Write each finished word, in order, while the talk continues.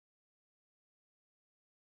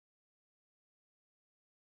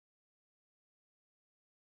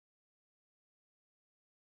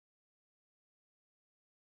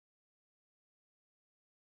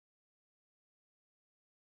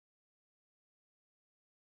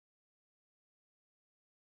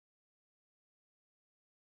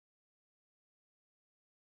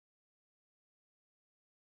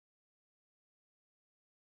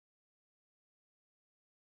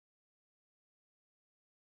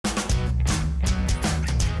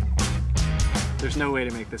There's no way to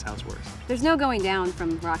make this house worse. There's no going down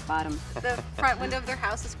from rock bottom. The front window of their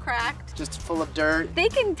house is cracked. Just full of dirt. They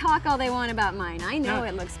can talk all they want about mine. I know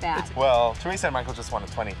it looks bad. Well, Teresa and Michael just want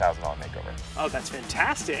a $20,000 makeover. Oh, that's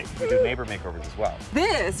fantastic. We do neighbor makeovers as well.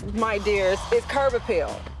 This, my dears, is curb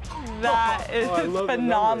appeal. That is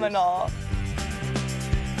phenomenal.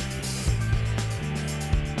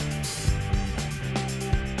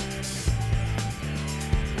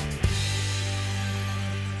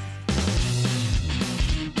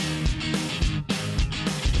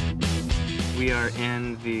 We are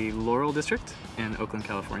in the Laurel District in Oakland,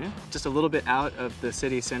 California. Just a little bit out of the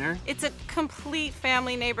city center. It's a complete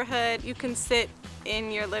family neighborhood. You can sit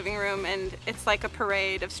in your living room and it's like a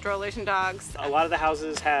parade of strollers and dogs. A lot of the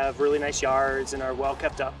houses have really nice yards and are well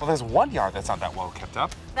kept up. Well, there's one yard that's not that well kept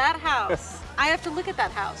up. That house, I have to look at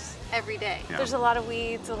that house every day. Yeah. There's a lot of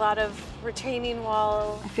weeds, a lot of retaining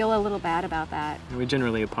wall. I feel a little bad about that. And we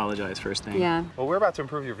generally apologize first thing. Yeah. Well, we're about to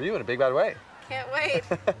improve your view in a big bad way. Can't wait.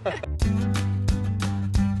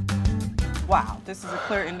 Wow, this is a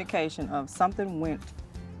clear indication of something went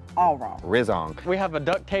all wrong. Rizong. We have a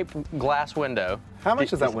duct tape glass window. How much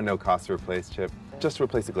does that window cost to replace, Chip? Just to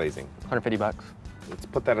replace the glazing. 150 bucks. Let's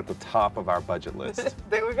put that at the top of our budget list.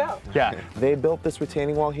 There we go. Yeah. They built this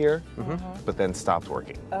retaining wall here, but then stopped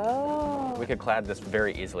working. Oh. We could clad this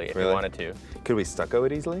very easly if Really? we wanted to. Could we stucco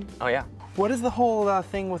it easily? Oh yeah. What is the whole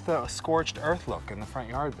thing with the scorched earth look in the front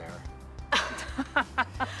yard there?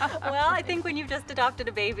 Well, I think when you've just adopted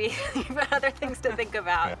a baby, you've got other things to think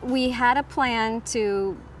about. We had a plan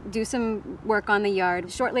to do some work on the yard.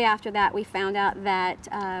 Shortly after that, we found out that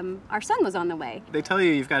our son was on the way. They tell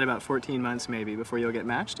you you've got about 14 months maybe before you'll get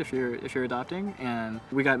matched if you're adopting, and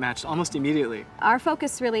we got matched almost immediately. Our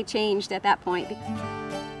focus really changed at that point.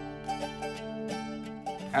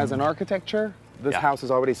 As an architecture, this house is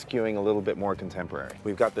already skewing a little bit more contemporary.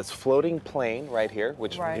 We've got this floating plane right here,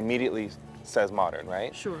 which immediately says modern,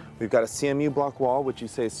 right? Sure. We've got a CMU block wall, which you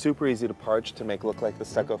say is super easy to parch to make look like the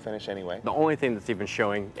stucco finish anyway. The only thing that's even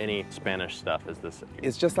showing any Spanish stuff is this.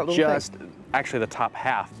 It's just that little thing. Actually the top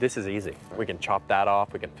half. This is easy. We can chop that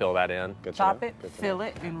off. We can fill that in. Good to Chop know. it, Good to fill know.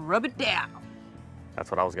 it, and rub it down That's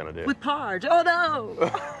what I was gonna do. with Parge. Oh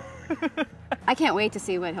no! I can't wait to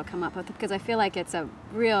see what he'll come up with because I feel like it's a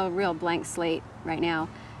real blank slate right now.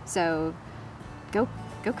 So go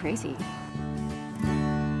crazy.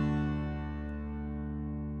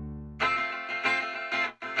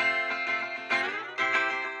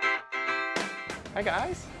 Hi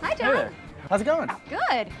guys. Hi, John. How's it going?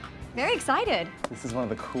 Good. Very excited. This is one of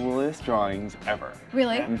the coolest drawings ever.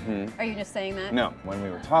 Really? Mm-hmm. Are you just saying that? No, when we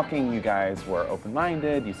were talking, you guys were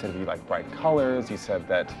open-minded. You said you like bright colors. You said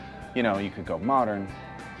that, you know, you could go modern.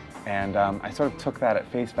 And I sort of took that at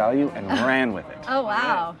face value and ran with it. Oh,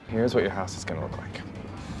 wow. Here's what your house is gonna look like.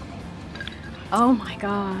 Oh my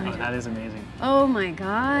God. Oh, that is amazing. Oh my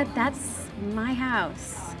God, that's my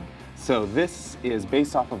house. So this is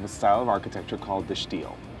based off of a style of architecture called de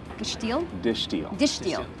stijl. Steel? De stijl. De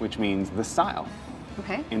stijl. Which means the style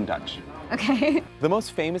Okay. in Dutch. Okay. The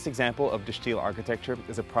most famous example of de stijl architecture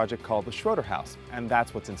is a project called the Schroeder House, and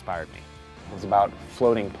that's what's inspired me. It was about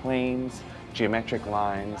floating planes, geometric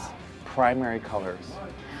lines, primary colors.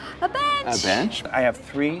 A bench. A bench? I have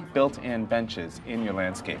 3 built-in benches in your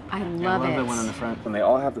landscape. I I love love it. the one on the front. And they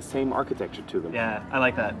all have the same architecture to them. Yeah, I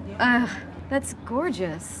like that. That's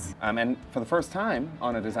gorgeous. And for the first time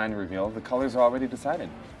on a design reveal, the colors are already decided.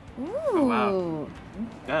 Ooh. Oh, wow.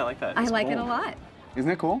 Yeah, I like that. I like it a cool. lot.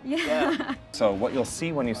 Isn't it cool? Yeah. So what you'll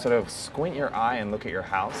see when you sort of squint your eye and look at your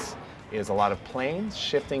house is a lot of planes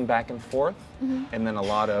shifting back and forth, and then a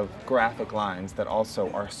lot of graphic lines that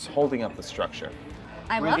also are holding up the structure.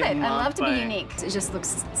 I We're love it. getting I love mobbed to be by- unique. It just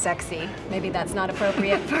looks sexy. Maybe that's not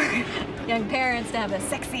appropriate for young parents to have a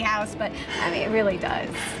sexy house, but I mean, it really does.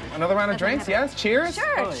 Another round of drinks, yes? Cheers?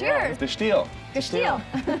 Sure, cheers. De stijl. Good deal.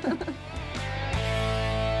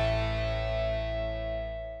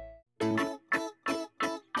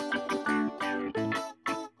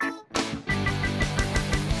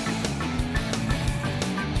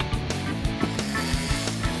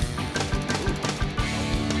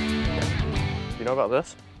 You know about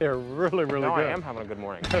this? They're really good. No, I am having a good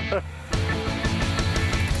morning.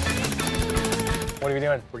 What are we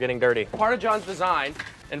doing? We're getting dirty. Part of John's design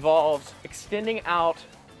involves extending out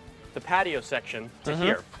the patio section to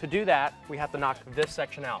here. To do that, we have to knock this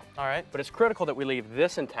section out. All right. But it's critical that we leave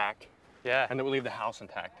this intact Yeah. and that we leave the house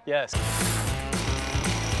intact. Yes.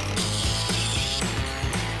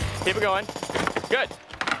 Keep it going. Good.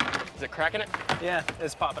 Is it cracking it? Yeah,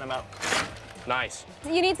 it's popping them out. Nice.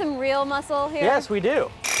 You need some real muscle here. Yes, we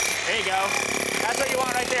do. There you go. That's what you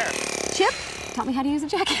want right there. Chip taught me how to use a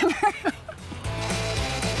jackhammer.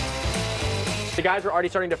 The guys are already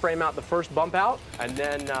starting to frame out the first bump out, and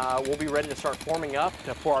then we'll be ready to start forming up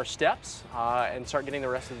for our steps and start getting the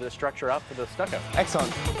rest of the structure up for the stucco.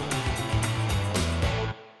 Excellent.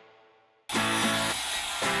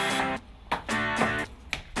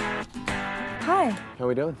 Hi. How are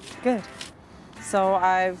we doing? Good. So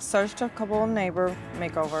I've searched a couple of neighbor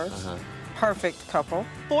makeovers. Perfect couple.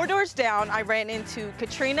 4 doors down, I ran into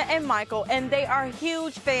Katrina and Michael, and they are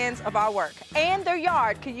huge fans of our work. And their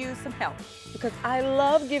yard could use some help. Because I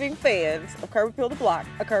love giving fans of Curb Appeal the Block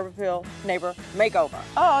a Curb Appeal neighbor makeover.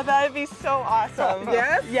 Oh, that'd be so awesome.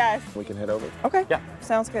 Yes? Yes. We can head over. Okay. Yeah.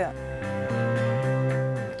 Sounds good.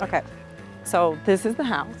 Okay. So this is the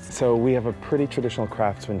house. So we have a pretty traditional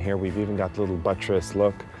craftsman here. We've even got the little buttress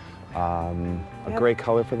look. A great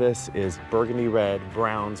color for this is burgundy red,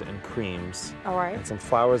 browns, and creams. All right. And some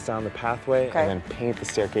flowers down the pathway, and then paint the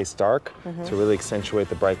staircase dark to really accentuate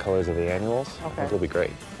the bright colors of the annuals. I think it'll be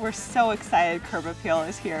great. We're so excited Curb Appeal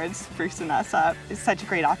is here and sprucing us up. It's such a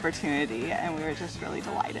great opportunity, and we were just really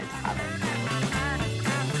delighted to have it.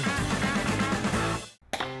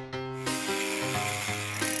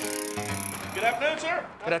 Good afternoon, sir.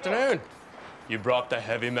 Good afternoon. You brought the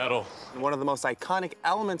heavy metal. One of the most iconic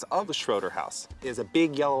elements of the Schroeder house is a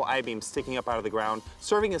big yellow I-beam sticking up out of the ground,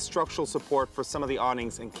 serving as structural support for some of the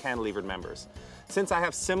awnings and cantilevered members. Since I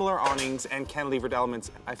have similar awnings and cantilevered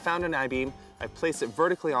elements, I found an I-beam, I placed it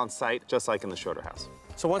vertically on site, just like in the Schroeder house.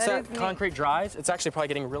 So once that concrete dries, it's actually probably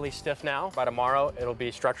getting really stiff now. By tomorrow, it'll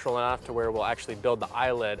be structural enough to where we'll actually build the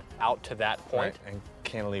eyelid out to that point. Right, and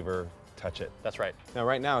cantilever touch it. That's right. Now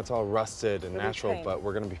right now it's all rusted and natural, but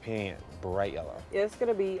we're gonna be painting it bright yellow. It's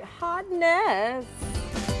gonna be hotness.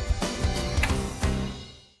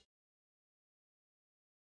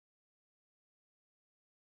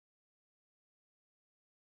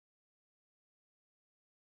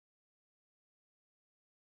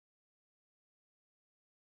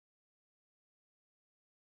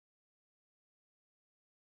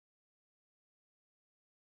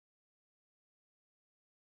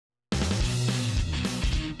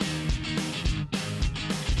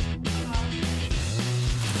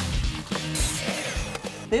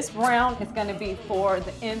 This brown is going to be for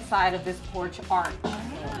the inside of this porch arch.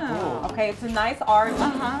 Oh. Okay, it's a nice arch.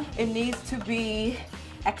 It needs to be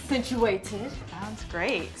accentuated. Sounds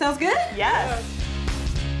great. Sounds good? Yes.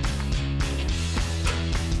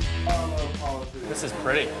 This is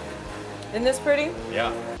pretty. Isn't this pretty?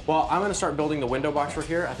 Yeah. Well, I'm gonna start building the window box for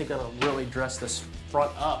here. I think that'll really dress this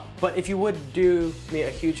front up. But if you would do me a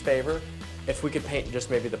huge favor, if we could paint just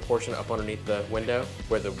maybe the portion up underneath the window,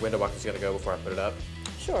 where the window box is gonna go before I put it up.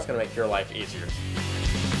 Sure. It's gonna make your life easier.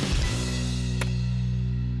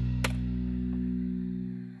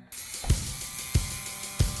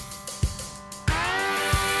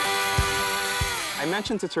 I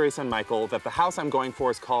mentioned to Teresa and Michael that the house I'm going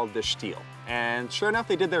for is called the Stiel. And sure enough,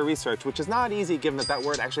 they did their research, which is not easy given that that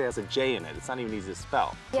word actually has a J in it. It's not even easy to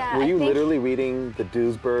spell. Yeah, Were you literally reading the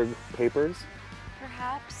Duisburg papers?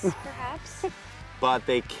 Perhaps, perhaps. But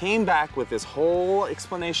they came back with this whole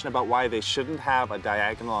explanation about why they shouldn't have a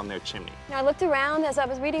diagonal on their chimney. Now, I looked around as I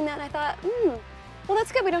was reading that and I thought, well,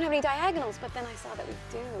 that's good. We don't have any diagonals, but then I saw that we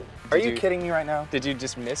do. Are you kidding me right now? Did you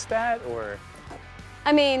just miss that, or?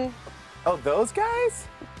 I mean, Oh, those guys?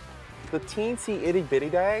 The teensy itty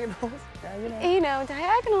bitty diagonals? you know,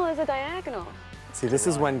 diagonal is a diagonal. See, this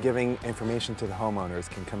is when giving information to the homeowners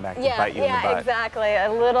can come back to bite you in the butt. Yeah, exactly.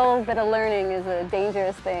 A little bit of learning is a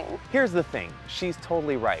dangerous thing. Here's the thing, she's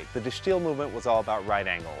totally right. The Stiel movement was all about right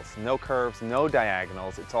angles. No curves, no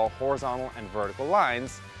diagonals, it's all horizontal and vertical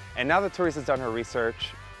lines. And now that Teresa's done her research,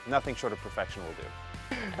 nothing short of perfection will do.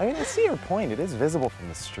 I mean, I see your point, it is visible from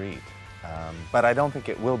the street. But I don't think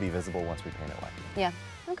it will be visible once we paint it white. Yeah,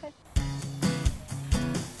 okay.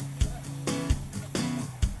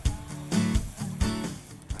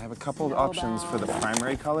 I have a couple of options for the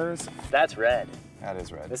primary colors. That's red. That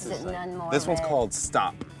is red. This is none more This one's red. called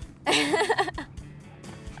Stop.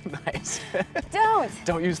 Nice.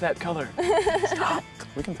 Don't use that color. Stop.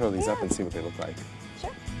 We can throw these up and see what they look like.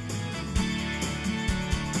 Sure.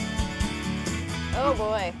 Oh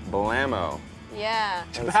boy. Blammo. Yeah.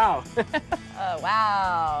 Wow. Oh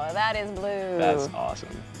wow, that is blue. That's awesome.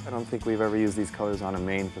 I don't think we've ever used these colors on a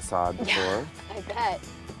main facade before. I bet.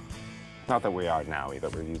 Not that we are now either,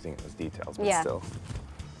 we're using it as details, but Yeah. still.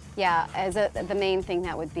 Yeah, as the main thing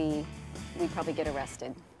that would be, we'd probably get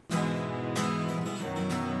arrested.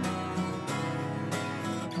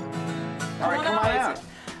 All right, come on out.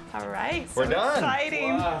 All right. We're so done.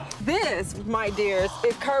 Exciting. Wow. This, my dears,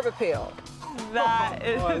 is Curb Appeal. That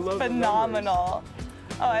is phenomenal.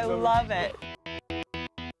 Oh, I love it.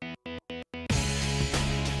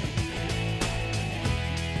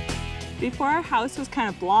 Before our house was kind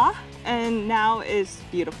of blah, and now it's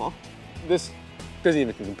beautiful. This doesn't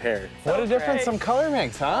even compare. What a difference some color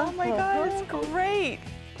makes, huh? Oh my God, it's great.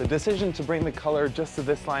 The decision to bring the color just to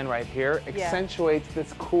this line right here accentuates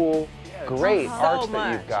this cool, great arch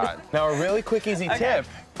that you've got. Now, a really quick, easy tip.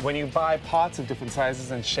 When you buy pots of different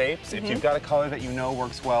sizes and shapes, if you've got a color that you know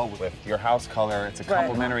works well with your house color, it's a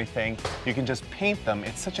complementary thing, you can just paint them.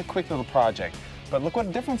 It's such a quick little project. But look what a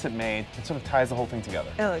difference it made. It sort of ties the whole thing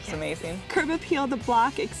together. It looks amazing. Curb appeal, the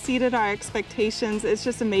block exceeded our expectations. It's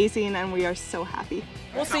just amazing, and we are so happy.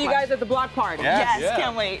 We'll see you guys at the block party. Yes,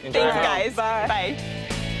 can't wait. Enjoy. Thanks, guys. Bye. Bye.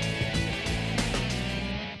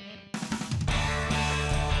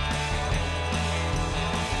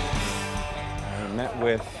 I met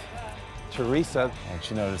with Teresa, and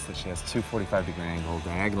she noticed that she has two 45-degree angle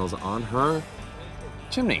diagonals on her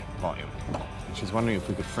chimney volume. And she's wondering if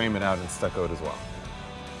we could frame it out and stucco it as well.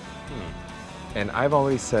 And I've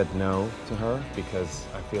always said no to her because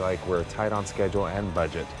I feel like we're tight on schedule and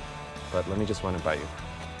budget. But let me just run it by you.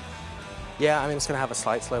 Yeah, I mean, it's gonna have a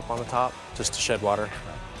slight slope on the top just to shed water,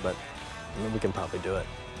 but I mean, we can probably do it.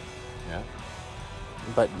 Yeah?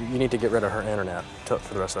 But you need to get rid of her internet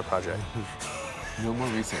for the rest of the project. No more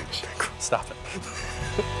research. Stop it.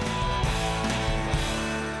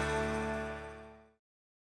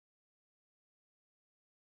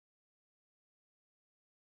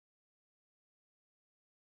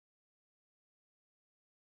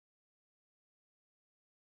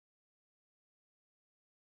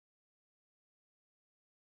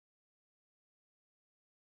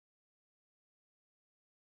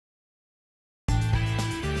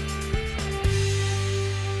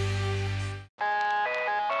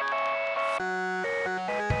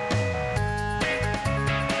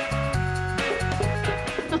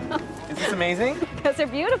 Is this amazing? Because they're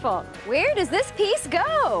beautiful. Where does this piece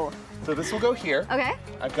go? So this will go here. Okay.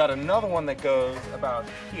 I've got another one that goes about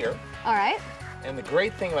here. All right. And the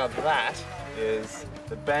great thing about that is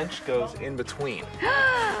the bench goes in between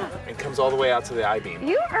and comes all the way out to the I-beam.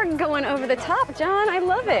 You are going over the top, John. I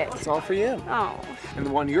love it. It's all for you. Oh. And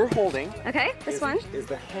the one you're holding this one is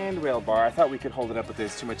the handrail bar. I thought we could hold it up, but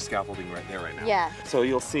there's too much scaffolding right there right now. Yeah. So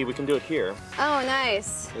you'll see we can do it here. Oh,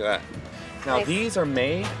 nice. Look at that. Now Nice. these are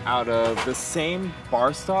made out of the same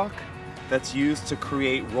bar stock that's used to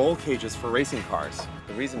create roll cages for racing cars.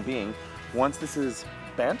 The reason being, once this is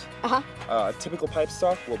bent, a typical pipe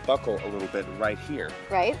stock will buckle a little bit right here.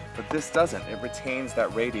 Right. But this doesn't. It retains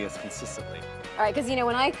that radius consistently. All right, because you know,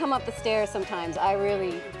 when I come up the stairs sometimes, I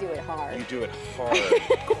really do it hard. You do it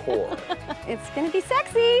hardcore. It's gonna be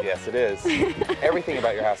sexy. Yes, it is. Everything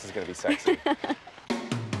about your house is going to be sexy.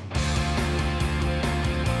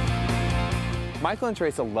 Michael and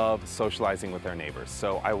Teresa love socializing with their neighbors,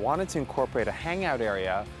 so I wanted to incorporate a hangout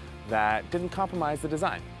area that didn't compromise the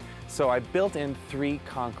design. So I built in 3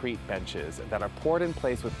 concrete benches that are poured in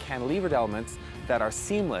place with cantilevered elements that are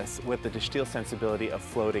seamless with the steel sensibility of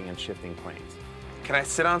floating and shifting planes. Can I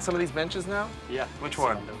sit on some of these benches now? Yeah. Which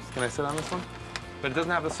one? Can I sit on this one? But it doesn't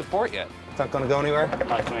have the support yet. It's not going to go anywhere?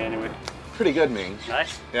 Not going anywhere. Pretty good, Ming.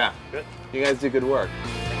 Nice. Yeah. Good. You guys do good work.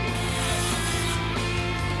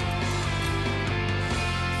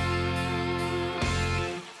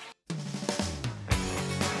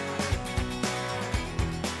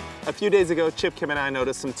 A few days ago, Chip, Kim, and I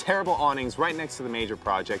noticed some terrible awnings right next to the major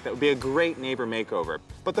project that would be a great neighbor makeover,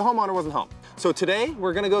 but the homeowner wasn't home. So today,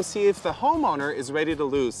 we're gonna go see if the homeowner is ready to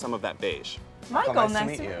lose some of that beige. Michael, nice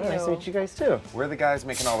nice to meet you. Nice to meet you guys too. We're the guys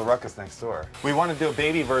making all the ruckus next door. We want to do a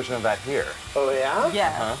baby version of that here. Oh yeah?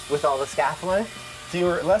 Yeah. With all the scaffolding?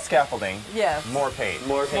 Fewer, less scaffolding. Yes. More paint.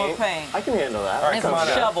 More paint? More paint. I can handle that. All right, And come some on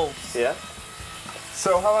up. shovels. Yeah.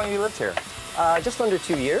 So how long have you lived here? Just under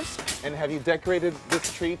 2 years. And have you decorated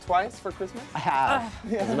this tree twice for Christmas? I have,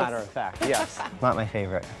 as a matter of fact, yes. Not my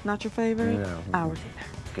favorite. Not your favorite? No. Ours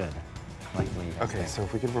Good. Like what you guys Okay, think. so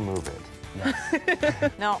if we could remove it.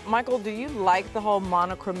 Yes. Now, Michael, do you like the whole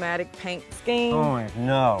monochromatic paint scheme? Oh,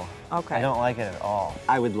 no. Okay. I don't like it at all.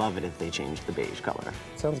 I would love it if they changed the beige color.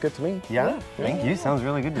 Sounds good to me. Yeah? Thank you. Sounds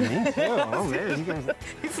really good to me, too. Oh, man, you guys...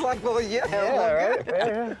 He's like, well, yeah. right?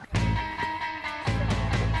 Yeah.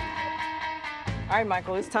 All right,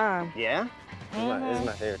 Michael, it's time. Yeah? This is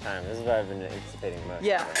my favorite time. This is what I've been anticipating the most.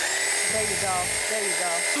 Yeah. There you go. There you go.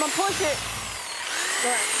 I'm gonna push it.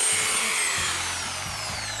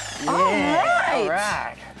 Yeah. All All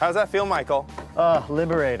right. How's that feel, Michael? Oh,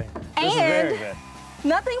 liberating. This is very good.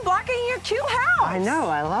 Nothing blocking your cute house. I know.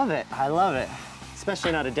 I love it. I love it.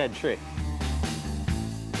 Especially not a dead tree.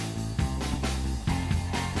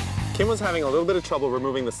 Kim was having a little bit of trouble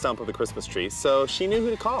removing the stump of the Christmas tree, so she knew who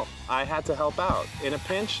to call. I had to help out. In a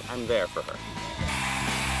pinch, I'm there for her.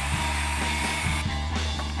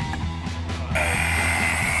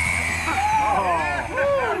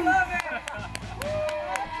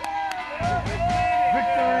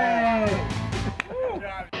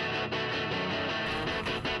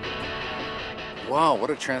 Wow, what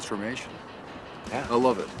a transformation. Yeah. I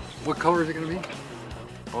love it. What color is it going to be?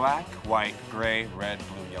 Black, white, gray, red,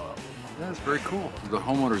 blue, yellow. That's very cool. The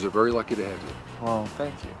homeowners are very lucky to have you. Well,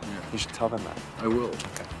 thank you. Yeah. You should tell them that. I will.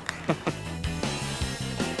 Okay.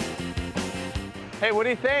 Hey, what do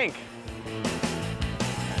you think?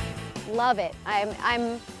 Love it.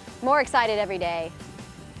 I'm more excited every day.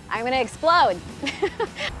 I'm gonna explode.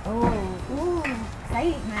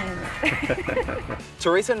 Excitement.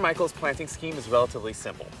 Teresa and Michael's planting scheme is relatively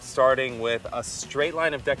simple, starting with a straight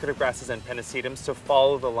line of decorative grasses and pennisetums to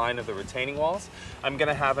follow the line of the retaining walls. I'm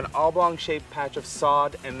gonna have an oblong-shaped patch of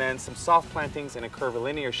sod and then some soft plantings in a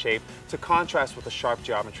curvilinear shape to contrast with the sharp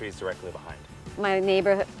geometries directly behind. My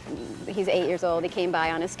neighbor, he's 8 years old, he came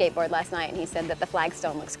by on his skateboard last night and he said that the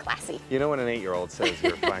flagstone looks classy. You know when an 8-year-old says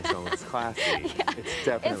your flagstone looks classy, Yeah, it's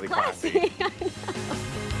definitely it's classy.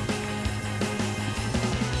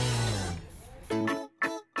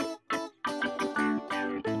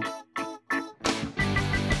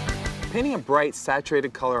 Painting a bright,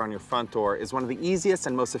 saturated color on your front door is one of the easiest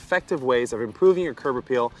and most effective ways of improving your curb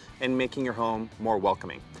appeal and making your home more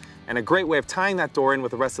welcoming. And a great way of tying that door in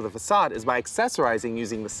with the rest of the facade is by accessorizing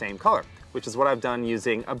using the same color, which is what I've done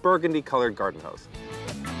using a burgundy-colored garden hose.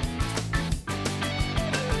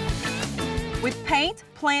 With paint,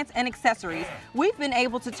 plants, and accessories, we've been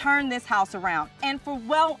able to turn this house around, and for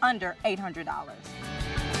well under $800.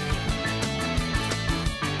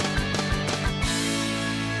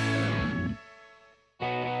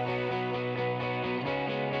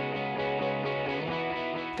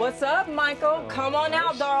 What's up, Michael? Come on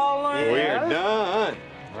out, darling. We're done.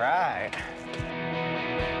 Right.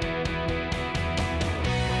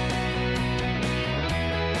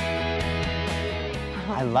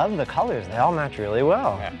 I love the colors. They all match really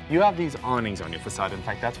well. Yeah. You have these awnings on your facade. In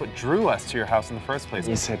fact, that's what drew us to your house in the first place.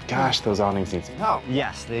 We said, gosh, those awnings need some help.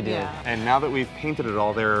 Yes, they do. Yeah. And now that we've painted it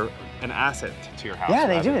all, they're an asset to your house. Yeah,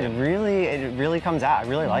 they do. It really comes out. I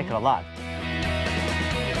really like it a lot.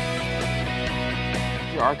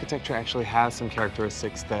 Your architecture actually has some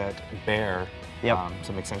characteristics that bear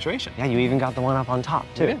some accentuation. Yeah, you even got the one up on top,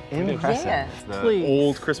 too. Impressive. Yeah, The please.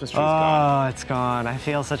 old Christmas tree's gone. Oh, it's gone. I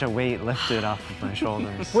feel such a weight lifted off of my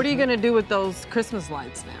shoulders. What are you gonna do with those Christmas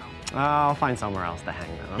lights now? I'll find somewhere else to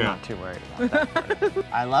hang them. I'm Yeah. not too worried about that.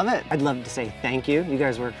 I love it. I'd love to say thank you. You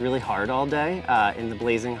guys worked really hard all day in the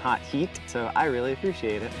blazing hot heat, so I really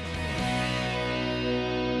appreciate it.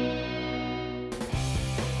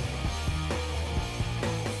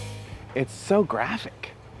 It's so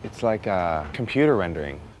graphic. It's like a computer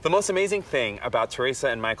rendering. The most amazing thing about Teresa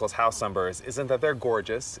and Michael's house numbers isn't that they're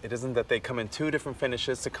gorgeous. It isn't that they come in 2 different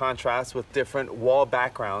finishes to contrast with different wall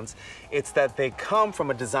backgrounds. It's that they come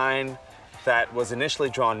from a design that was initially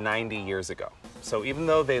drawn 90 years ago. So even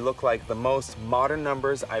though they look like the most modern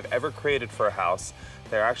numbers I've ever created for a house,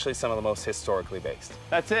 they're actually some of the most historically based.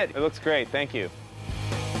 That's it. It looks great. Thank you.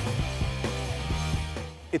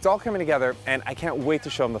 It's all coming together, and I can't wait to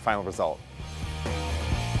show them the final result.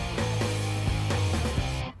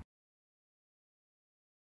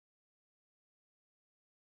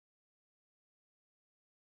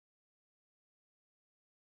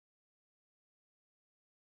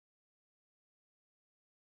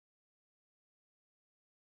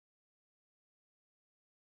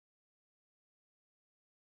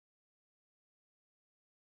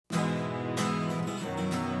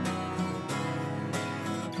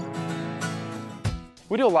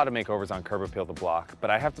 We do a lot of makeovers on Curb Appeal the Block, but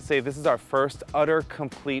I have to say this is our first utter,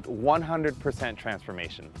 complete, 100%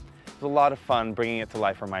 transformation. It was a lot of fun bringing it to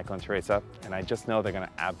life for Michael and Teresa, and I just know they're gonna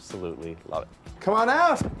absolutely love it. Come on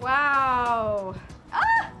out! Wow.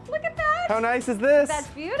 Ah, look at that. How nice is this? That's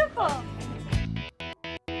beautiful.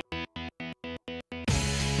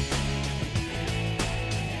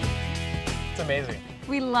 It's amazing.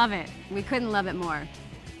 We love it. We couldn't love it more.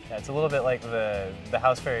 Yeah, it's a little bit like the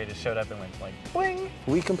house fairy just showed up and went like, bling.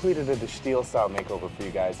 We completed a Steel style makeover for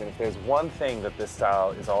you guys, and if there's one thing that this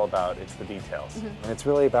style is all about, it's the details. And it's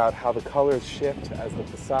really about how the colors shift as the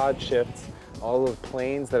facade shifts, all of the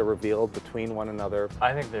planes that are revealed between one another.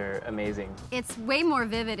 I think they're amazing. It's way more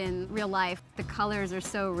vivid in real life. The colors are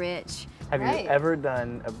so rich. Have you ever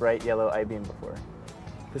done a bright yellow I-beam before?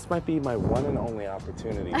 This might be my one and only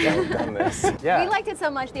opportunity to have done this. We liked it so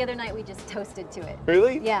much the other night we just toasted to it.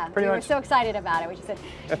 Really? Yeah, Pretty we much. were so excited about it. We just said,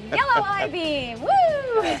 yellow I-beam, woo!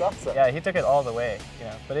 That's awesome. Yeah, he took it all the way, you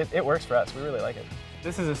know, but it works for us. We really like it.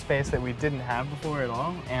 This is a space that we didn't have before at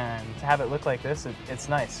all, and to have it look like this, it's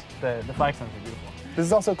nice. The flagstones are beautiful. This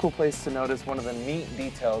is also a cool place to notice one of the neat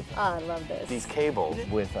details. Oh, I love this. These cables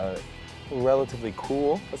with a relatively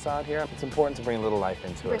cool facade here. It's important to bring a little life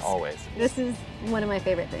into it always. This is one of my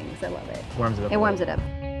favorite things. I love it. Warms it up. It warms it up.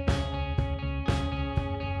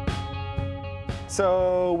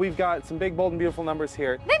 So we've got some big, bold, and beautiful numbers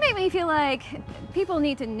here. They make me feel like people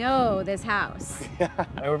need to know this house. Yeah.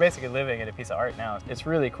 We're basically living in a piece of art now. It's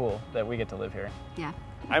really cool that we get to live here. Yeah.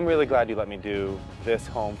 I'm really glad you let me do this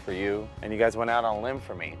home for you, and you guys went out on a limb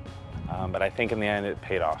for me. But I think in the end it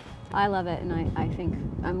paid off. I love it, and I think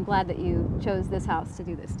I'm glad that you chose this house to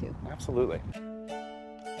do this too. Absolutely.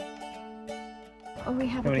 Oh, we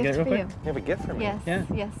have You a wanna gift get it for real you. quick? You have a gift for me? Yes, Yeah.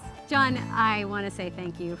 yes. John, I want to say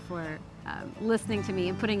thank you for listening to me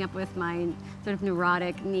and putting up with my sort of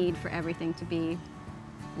neurotic need for everything to be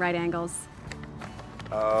right angles.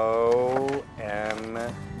 OMG.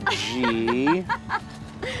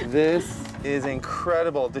 This is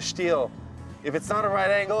incredible. De Stiel, if it's not a right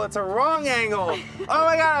angle, it's a wrong angle. Oh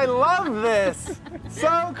my God, I love this.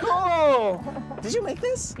 So cool. Did you make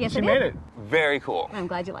this? Yes, She I did. made it. Very cool. I'm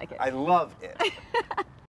glad you like it. I love it.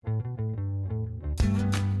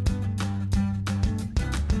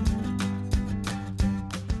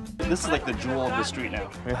 This is like the jewel of the street now.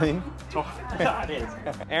 Really? Yeah, it is.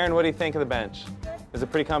 Aaron, what do you think of the bench? Is it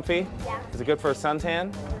pretty comfy? Yeah. Is it good for a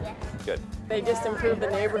suntan? Yeah. Good. They just improved the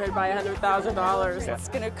neighborhood by $100,000. It's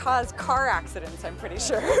going to cause car accidents, I'm pretty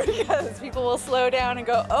sure, because people will slow down and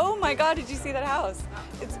go, oh my God, did you see that house?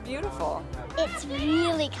 It's beautiful. It's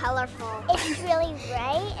really colorful. It's really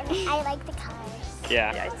bright, and I like the colors.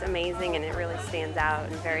 Yeah. It's amazing, and it really stands out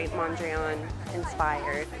and very Mondrian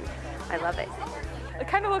inspired. I love it. It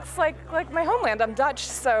kind of looks like my homeland. I'm Dutch,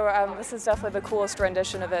 so this is definitely the coolest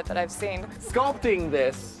rendition of it that I've seen. Sculpting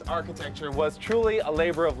this architecture was truly a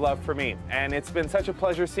labor of love for me, and it's been such a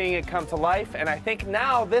pleasure seeing it come to life, and I think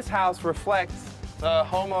now this house reflects the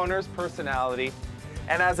homeowner's personality.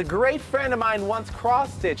 And as a great friend of mine once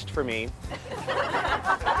cross-stitched for me,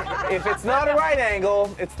 if it's not a right angle,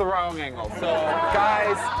 it's the wrong angle. So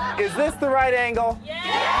guys, is this the right angle? Yeah!